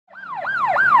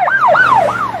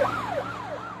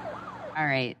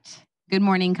right. Good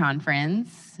morning,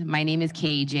 conference. My name is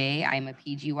KJ. I'm a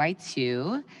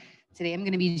PGY2. Today, I'm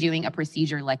going to be doing a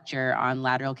procedure lecture on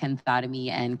lateral canthotomy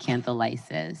and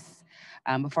cantholysis.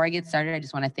 Before I get started, I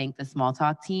just want to thank the Small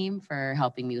Talk team for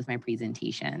helping me with my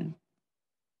presentation.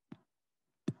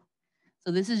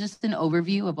 So this is just an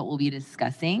overview of what we'll be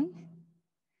discussing.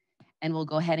 And we'll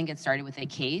go ahead and get started with a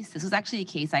case. This was actually a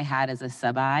case I had as a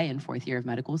sub-I in 4th year of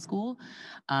medical school.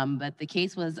 But the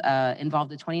case was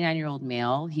involved a 29-year-old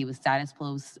male. He was status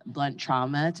post blunt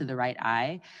trauma to the right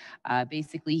eye.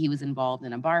 Basically, he was involved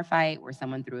in a bar fight where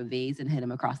someone threw a vase and hit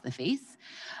him across the face.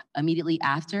 Immediately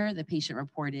after, the patient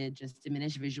reported just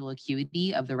diminished visual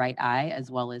acuity of the right eye as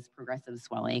well as progressive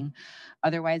swelling.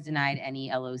 Otherwise denied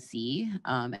any LOC,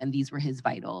 and these were his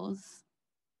vitals.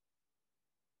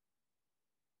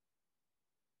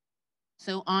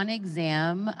 So on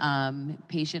exam,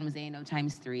 patient was ANO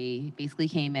 ×3, basically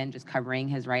came in just covering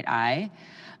his right eye.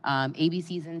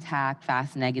 ABC's intact,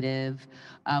 fast negative.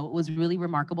 What was really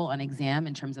remarkable on exam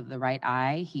in terms of the right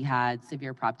eye, he had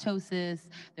severe proptosis,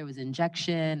 there was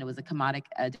injection, it was a chromatic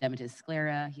edematous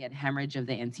sclera, he had hemorrhage of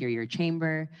the anterior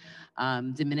chamber,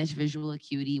 diminished visual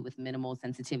acuity with minimal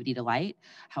sensitivity to light.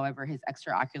 However, his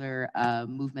extraocular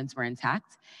movements were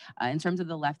intact. In terms of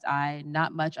the left eye,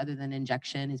 not much other than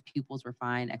injection. His pupils were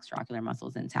fine, extraocular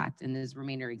muscles intact, and his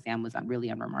remainder exam was really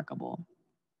unremarkable.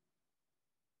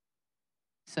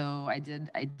 So I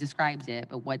described it,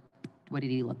 but what did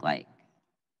he look like?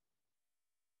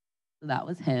 So that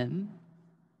was him.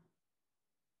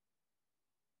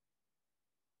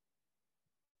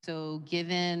 So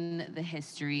given the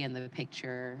history and the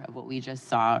picture of what we just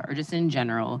saw, or just in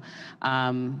general,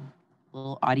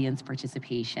 little audience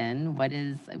participation, what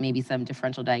is maybe some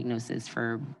differential diagnosis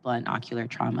for blunt ocular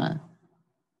trauma?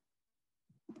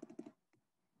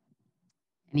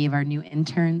 Any of our new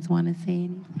interns want to say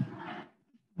anything?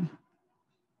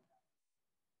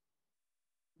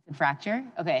 Fracture?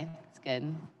 Okay, that's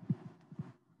good.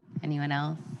 Anyone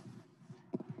else?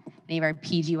 Any of our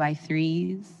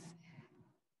PGY3s?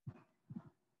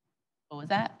 What was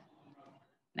that?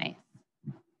 Nice.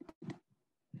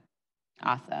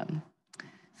 Awesome.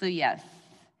 So yes,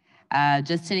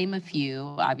 just to name a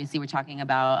few, obviously we're talking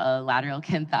about a lateral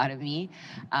canthotomy,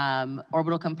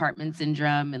 orbital compartment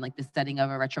syndrome, and like the setting of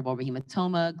a retrobulbar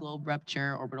hematoma, globe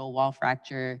rupture, orbital wall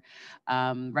fracture,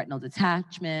 retinal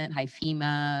detachment,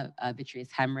 hyphema,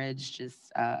 vitreous hemorrhage,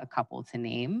 just a couple to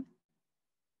name.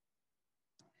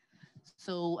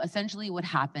 So essentially what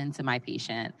happened to my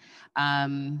patient, a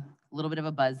little bit of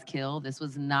a buzzkill. This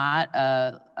was not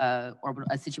a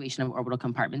situation of orbital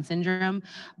compartment syndrome,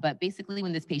 but basically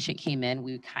when this patient came in,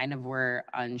 we kind of were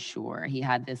unsure. He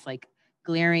had this like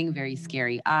glaring, very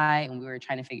scary eye, and we were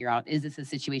trying to figure out, is this a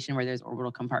situation where there's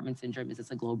orbital compartment syndrome? Is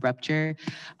this a globe rupture?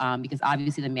 Because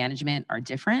obviously the management are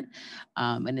different,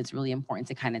 and it's really important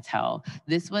to kind of tell.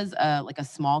 This was like a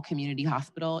small community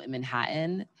hospital in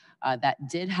Manhattan that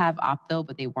did have opto,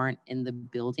 but they weren't in the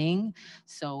building.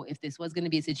 So if this was going to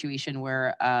be a situation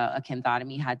where a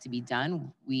canthotomy had to be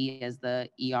done, we as the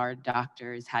ER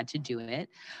doctors had to do it.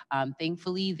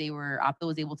 Thankfully, opto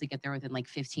was able to get there within like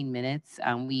 15 minutes.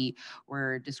 We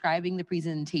were describing the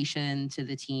presentation to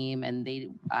the team, and they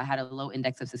had a low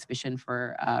index of suspicion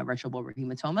for retrobulbar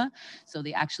hematoma. So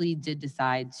they actually did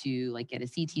decide to like get a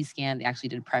CT scan. They actually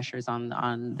did pressures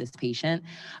on this patient.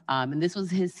 And this was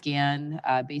his scan.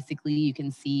 Basically, you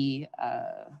can see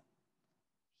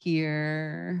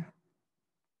here,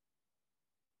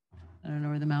 I don't know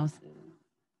where the mouse is.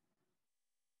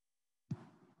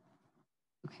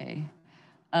 Okay.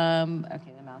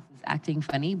 Okay, the mouse is acting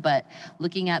funny, but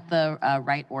looking at the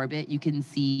right orbit, you can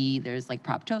see there's like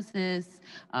proptosis.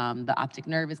 The optic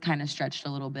nerve is kind of stretched a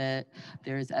little bit.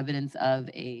 There's evidence of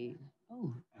I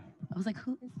was like,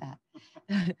 who is that?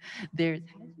 How did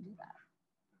you do that?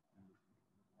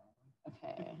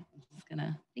 Okay, I'm just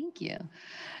gonna, thank you.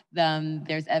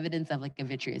 There's evidence of like a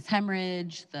vitreous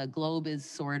hemorrhage. The globe is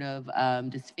sort of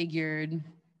disfigured.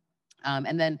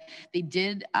 And then they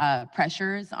did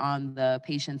pressures on the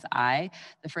patient's eye.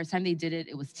 The first time they did it,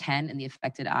 it was 10 in the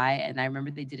affected eye. And I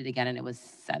remember they did it again and it was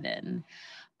 7.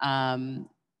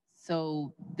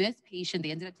 So this patient,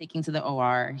 they ended up taking to the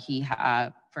OR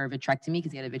for a vitrectomy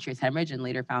because he had a vitreous hemorrhage and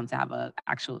later found to have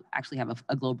actually have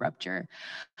a globe rupture.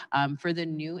 For the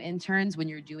new interns, when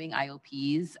you're doing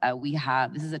IOPs,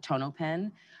 this is a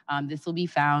tonopen. This will be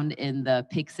found in the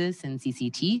Pyxis and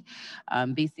CCT.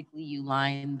 Basically, you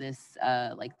line this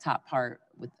like top part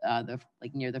with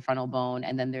near the frontal bone,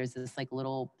 and then there's this like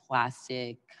little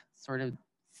plastic sort of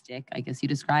stick, I guess you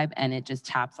describe, and it just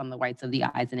taps on the whites of the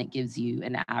eyes and it gives you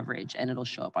an average, and it'll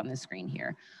show up on the screen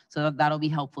here. So that'll be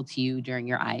helpful to you during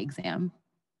your eye exam.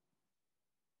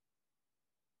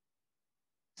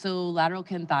 So lateral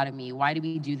canthotomy, why do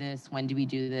we do this? When do we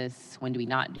do this? When do we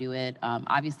not do it?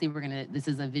 Obviously, this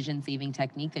is a vision saving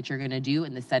technique that you're gonna do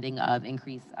in the setting of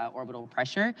increased orbital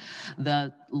pressure.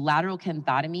 The lateral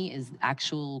canthotomy is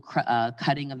actual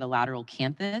cutting of the lateral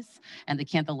canthus, and the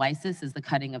cantholysis is the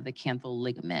cutting of the canthal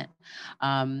ligament.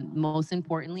 Most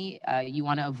importantly, you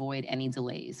wanna avoid any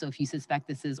delays. So if you suspect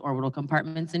this is orbital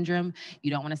compartment syndrome,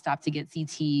 you don't wanna stop to get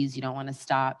CTs, you don't wanna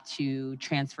stop to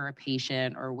transfer a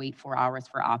patient or wait 4 hours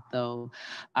for optho.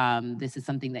 This is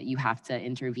something that you have to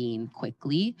intervene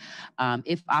quickly.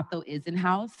 If optho is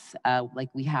in-house, like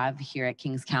we have here at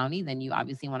Kings County, then you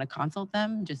obviously want to consult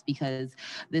them just because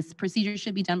this procedure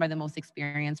should be done by the most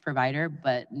experienced provider.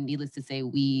 But needless to say,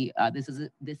 this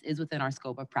is within our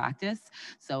scope of practice.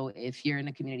 So if you're in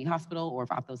a community hospital or if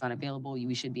optho is not available,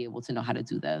 we should be able to know how to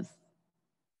do this.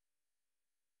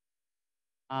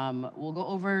 We'll go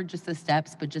over just the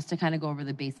steps, but just to kind of go over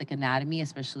the basic anatomy,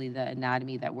 especially the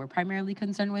anatomy that we're primarily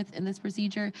concerned with in this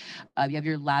procedure. You have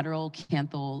your lateral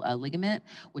canthal ligament,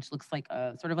 which looks like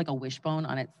sort of like a wishbone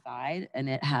on its side, and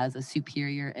it has a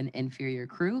superior and inferior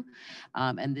crew.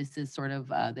 And this is sort of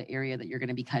the area that you're going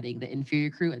to be cutting, the inferior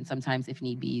crew, and sometimes, if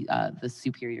need be, the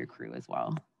superior crew as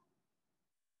well.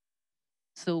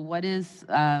 So what is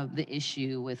the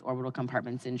issue with orbital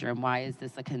compartment syndrome? Why is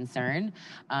this a concern?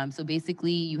 So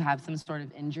basically, you have some sort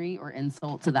of injury or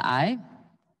insult to the eye.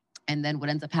 And then what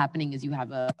ends up happening is you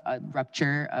have a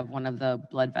rupture of one of the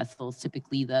blood vessels,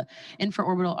 typically the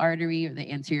infraorbital artery or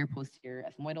the anterior posterior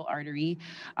ethmoidal artery.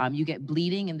 You get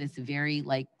bleeding in this very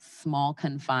small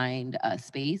confined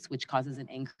space, which causes an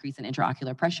increase in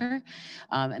intraocular pressure.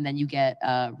 And then you get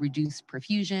reduced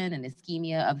perfusion and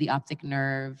ischemia of the optic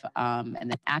nerve, and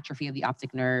then atrophy of the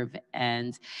optic nerve.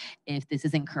 And if this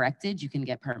isn't corrected, you can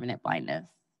get permanent blindness.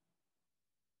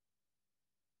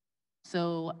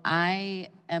 So I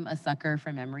am a sucker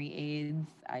for memory aids.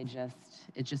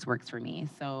 It just works for me.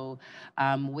 So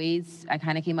ways, I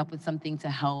kind of came up with something to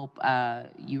help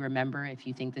you remember if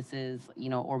you think this is,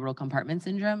 orbital compartment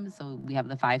syndrome. So we have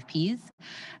the 5 Ps,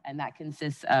 and that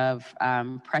consists of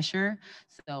pressure.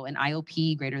 So an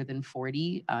IOP greater than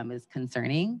 40 is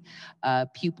concerning.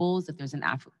 Pupils, if there's an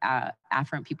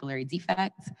afferent pupillary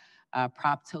defect.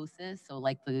 Proptosis, so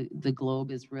like the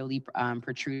globe is really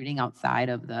protruding outside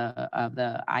of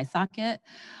the eye socket.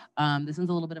 This one's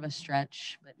a little bit of a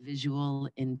stretch, but visual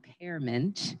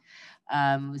impairment.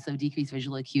 So decreased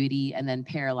visual acuity, and then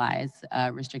paralyzed,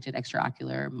 restricted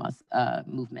extraocular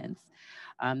movements.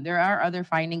 There are other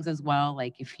findings as well,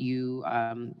 like if you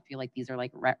feel like these are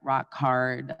like rock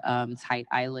hard, tight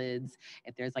eyelids,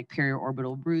 if there's like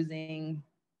periorbital bruising.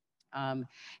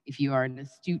 If you are an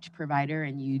astute provider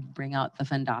and you bring out the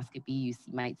fundoscopy, you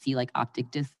might see like optic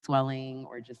disc swelling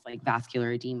or just like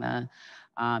vascular edema,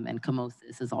 and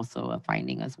chemosis is also a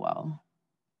finding as well.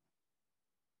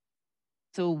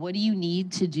 So what do you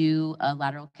need to do a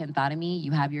lateral canthotomy?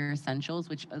 You have your essentials,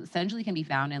 which essentially can be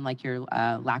found in like your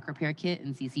lac repair kit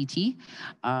and CCT.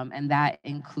 And that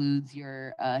includes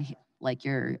your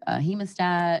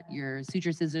hemostat, your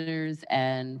suture scissors,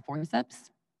 and forceps.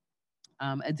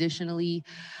 Additionally,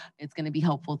 it's going to be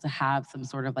helpful to have some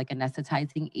sort of like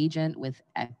anesthetizing agent with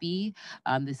epi.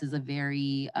 This is a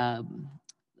very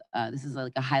this is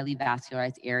like a highly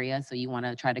vascularized area, so you want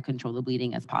to try to control the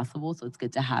bleeding as possible. So it's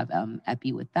good to have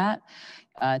epi with that.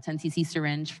 10 cc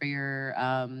syringe for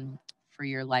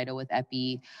your Lido with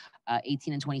epi.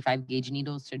 18 and 25 gauge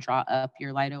needles to draw up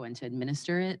your Lido and to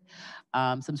administer it.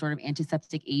 Some sort of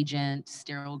antiseptic agent,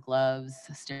 sterile gloves,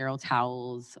 sterile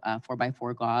towels,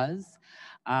 4x4 gauze.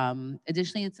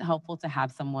 Additionally, it's helpful to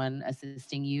have someone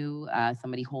assisting you,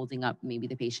 somebody holding up maybe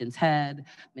the patient's head,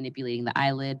 manipulating the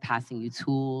eyelid, passing you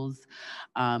tools.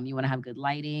 You want to have good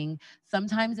lighting.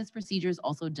 Sometimes this procedure is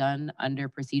also done under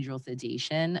procedural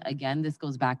sedation. Again, this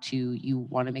goes back to you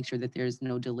want to make sure that there's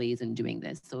no delays in doing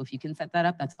this. So if you can set that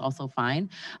up, that's also fine.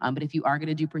 But if you are going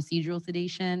to do procedural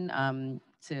sedation,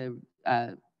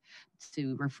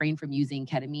 to refrain from using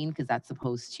ketamine because that's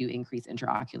supposed to increase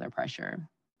intraocular pressure.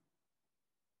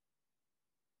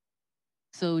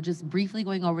 So just briefly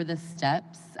going over the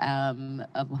steps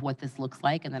of what this looks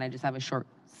like, and then I just have a short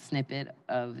snippet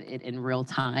of it in real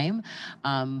time.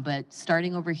 But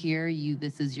starting over here,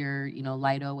 this is your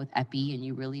Lido with epi, and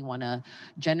you really want to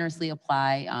generously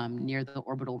apply near the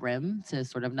orbital rim to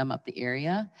sort of numb up the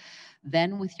area.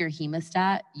 Then with your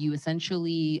hemostat, you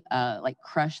essentially like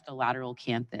crush the lateral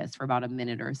canthus for about a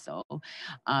minute or so.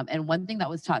 And one thing that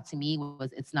was taught to me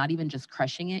was it's not even just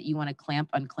crushing it. You want to clamp,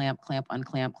 unclamp, clamp,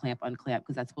 unclamp, clamp, unclamp,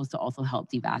 because that's supposed to also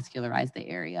help devascularize the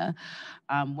area.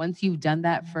 Once you've done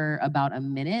that for about a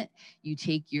minute, you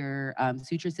take your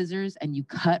suture scissors and you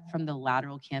cut from the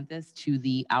lateral canthus to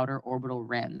the outer orbital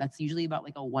rim. That's usually about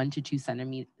like a 1 to 2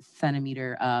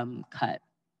 centimeter cut.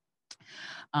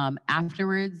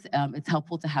 Afterwards, it's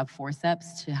helpful to have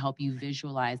forceps to help you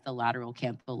visualize the lateral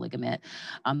canthal ligament.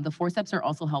 The forceps are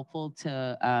also helpful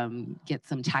to get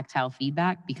some tactile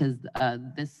feedback because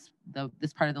this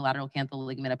part of the lateral canthal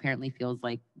ligament apparently feels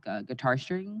like guitar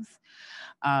strings.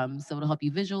 So it'll help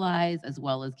you visualize as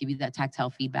well as give you that tactile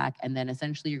feedback. And then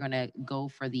essentially you're gonna go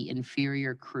for the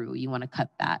inferior crew. You wanna cut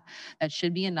that. That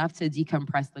should be enough to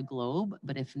decompress the globe,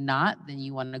 but if not, then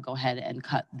you wanna go ahead and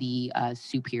cut the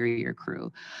superior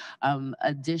crew.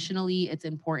 Additionally, it's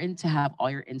important to have all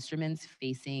your instruments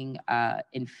facing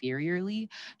inferiorly,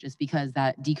 just because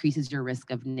that decreases your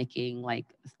risk of nicking like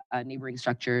neighboring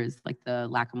structures like the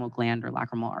lacrimal gland or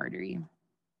lacrimal artery.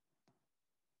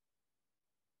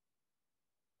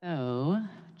 So,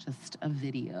 just a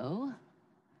video.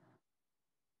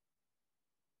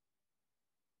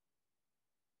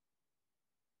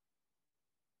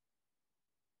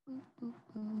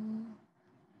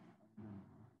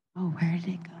 Oh, where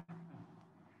did it go?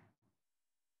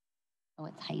 Oh,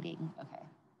 it's hiding. Okay.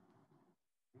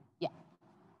 Yeah.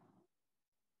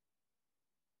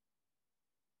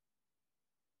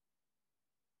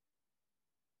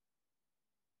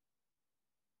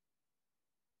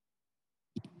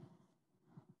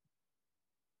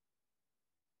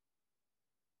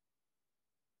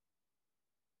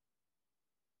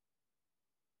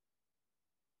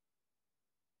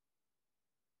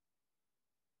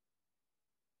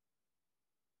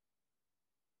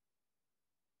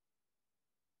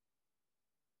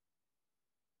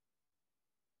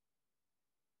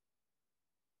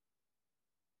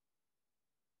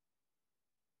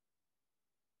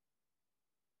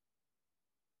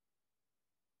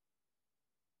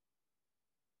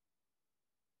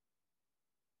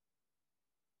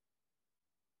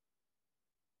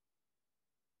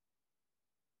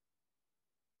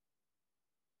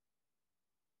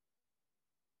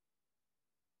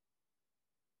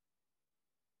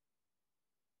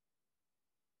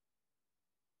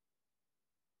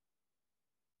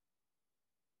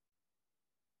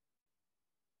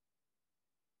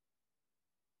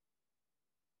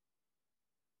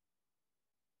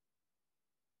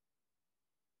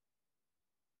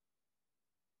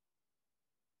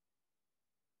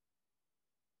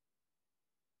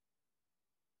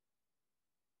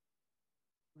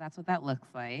 That's what that looks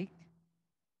like.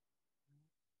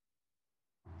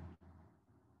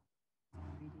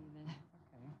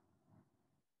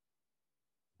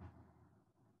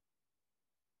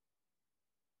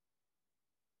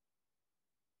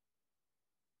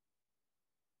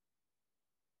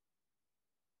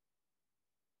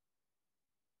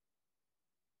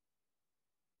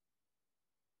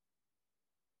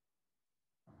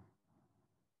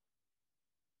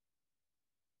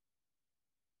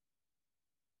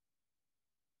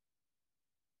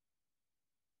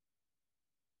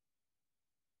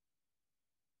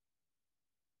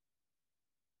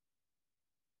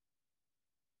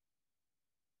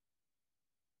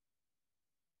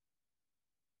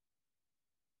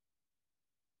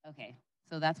 Okay,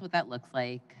 so that's what that looks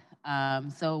like.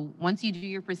 So once you do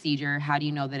your procedure, how do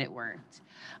you know that it worked?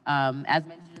 As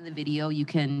mentioned in the video, you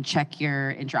can check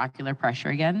your intraocular pressure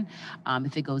again.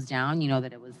 If it goes down, you know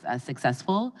that it was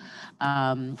successful.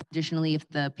 Additionally, if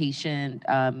the patient,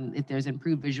 if there's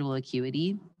improved visual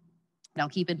acuity, now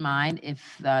keep in mind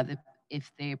if the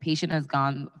patient has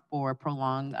gone for a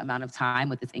prolonged amount of time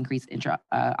with this increased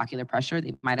intraocular pressure,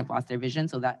 they might have lost their vision.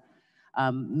 So that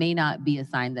may not be a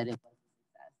sign that it was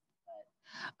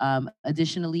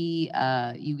additionally,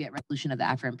 you get resolution of the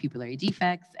afferent pupillary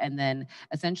defects, and then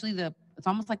essentially it's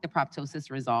almost like the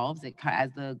proptosis resolves.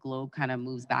 As the globe kind of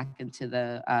moves back into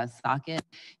the socket,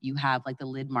 you have like the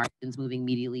lid margins moving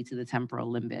medially to the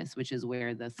temporal limbus, which is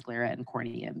where the sclera and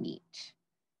cornea meet.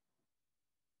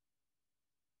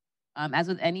 As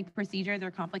with any procedure, there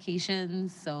are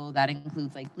complications. So that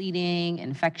includes like bleeding,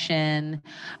 infection,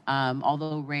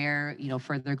 although rare,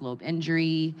 further globe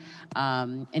injury,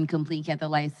 incomplete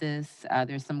canthalolysis.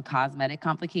 There's some cosmetic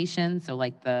complications. So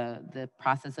like the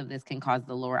process of this can cause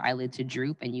the lower eyelid to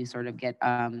droop and you sort of get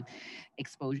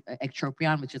exposure,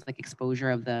 ectropion, which is like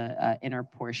exposure of the inner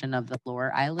portion of the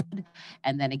lower eyelid.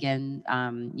 And then again,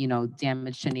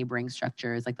 damage to neighboring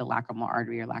structures like the lacrimal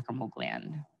artery or lacrimal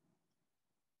gland.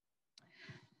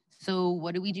 So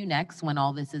what do we do next when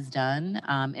all this is done?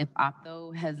 If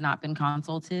optho has not been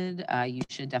consulted, you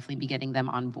should definitely be getting them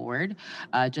on board,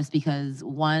 just because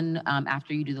one,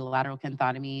 after you do the lateral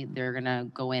canthotomy, they're gonna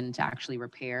go in to actually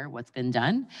repair what's been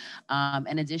done.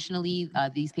 And additionally,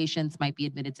 these patients might be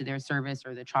admitted to their service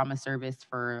or the trauma service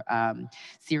for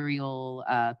serial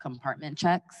compartment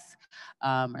checks,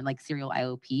 or like serial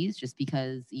IOPs, just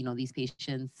because, these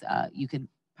patients, you could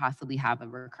possibly have a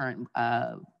recurrent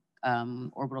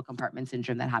orbital compartment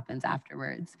syndrome that happens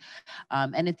afterwards.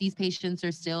 And if these patients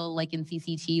are still like in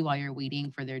CCT while you're waiting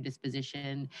for their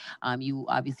disposition, you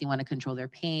obviously want to control their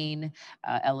pain,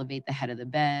 elevate the head of the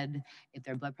bed. If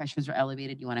their blood pressures are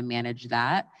elevated, you want to manage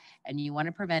that. And you want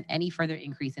to prevent any further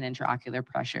increase in intraocular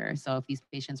pressure. So if these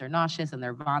patients are nauseous and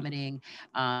they're vomiting,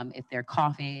 if they're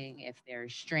coughing, if they're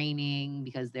straining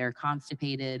because they're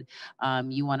constipated,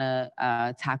 you want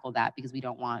to tackle that because we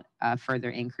don't want further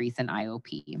increase in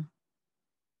IOP.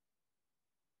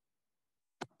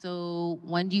 So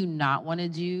when do you not want to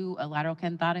do a lateral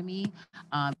canthotomy?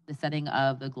 The setting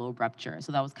of the globe rupture.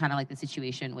 So that was kind of like the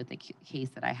situation with the case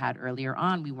that I had earlier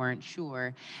on. We weren't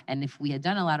sure. And if we had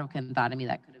done a lateral canthotomy,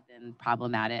 that could have been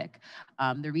problematic.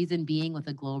 The reason being with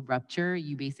a globe rupture,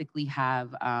 you basically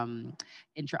have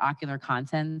intraocular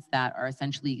contents that are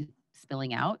essentially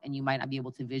spilling out, and you might not be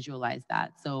able to visualize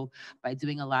that. So by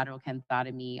doing a lateral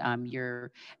canthotomy,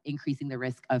 you're increasing the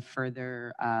risk of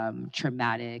further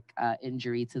traumatic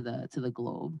injury to the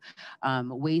globe.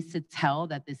 Ways to tell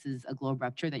that this is a globe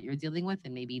rupture that you're dealing with,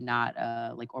 and maybe not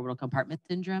like orbital compartment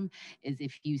syndrome, is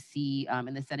if you see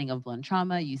in the setting of blunt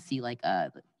trauma, you see like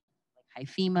a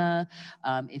hyphema,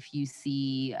 if you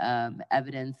see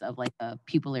evidence of like a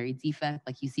pupillary defect,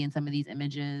 like you see in some of these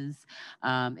images,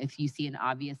 if you see an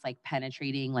obvious like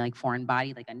penetrating like foreign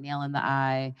body, like a nail in the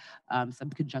eye, some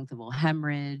conjunctival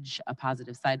hemorrhage, a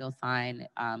positive sidal sign,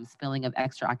 spilling of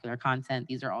extraocular content,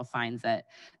 these are all signs that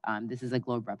this is a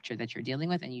globe rupture that you're dealing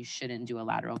with and you shouldn't do a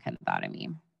lateral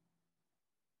canthotomy.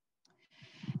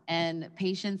 And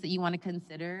patients that you want to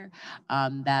consider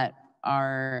that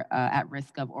are at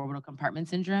risk of orbital compartment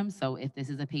syndrome. So if this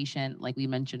is a patient, like we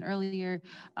mentioned earlier,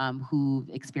 who've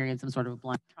experienced some sort of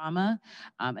blunt trauma,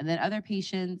 and then other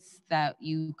patients that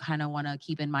you kind of want to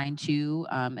keep in mind too,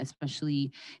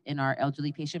 especially in our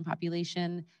elderly patient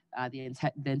population, the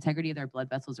integrity of their blood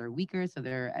vessels are weaker, so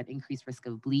they're at increased risk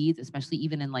of bleeds, especially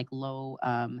even in like low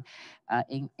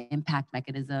impact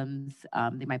mechanisms.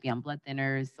 They might be on blood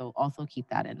thinners, so also keep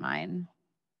that in mind.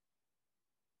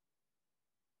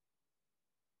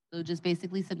 So just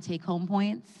basically some take-home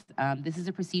points. This is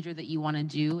a procedure that you want to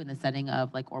do in the setting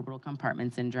of like orbital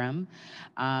compartment syndrome.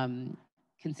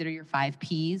 Consider your 5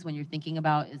 Ps when you're thinking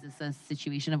about, is this a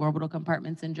situation of orbital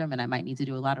compartment syndrome and I might need to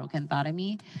do a lateral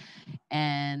canthotomy?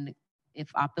 And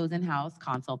if opto's in-house,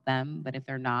 consult them. But if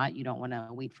they're not, you don't want to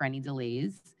wait for any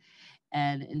delays.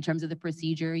 And in terms of the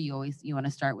procedure, you want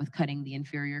to start with cutting the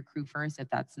inferior crew first. If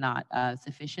that's not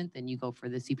sufficient, then you go for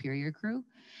the superior crew.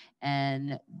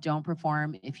 And don't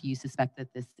perform if you suspect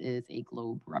that this is a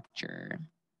globe rupture.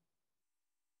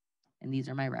 And these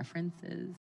are my references.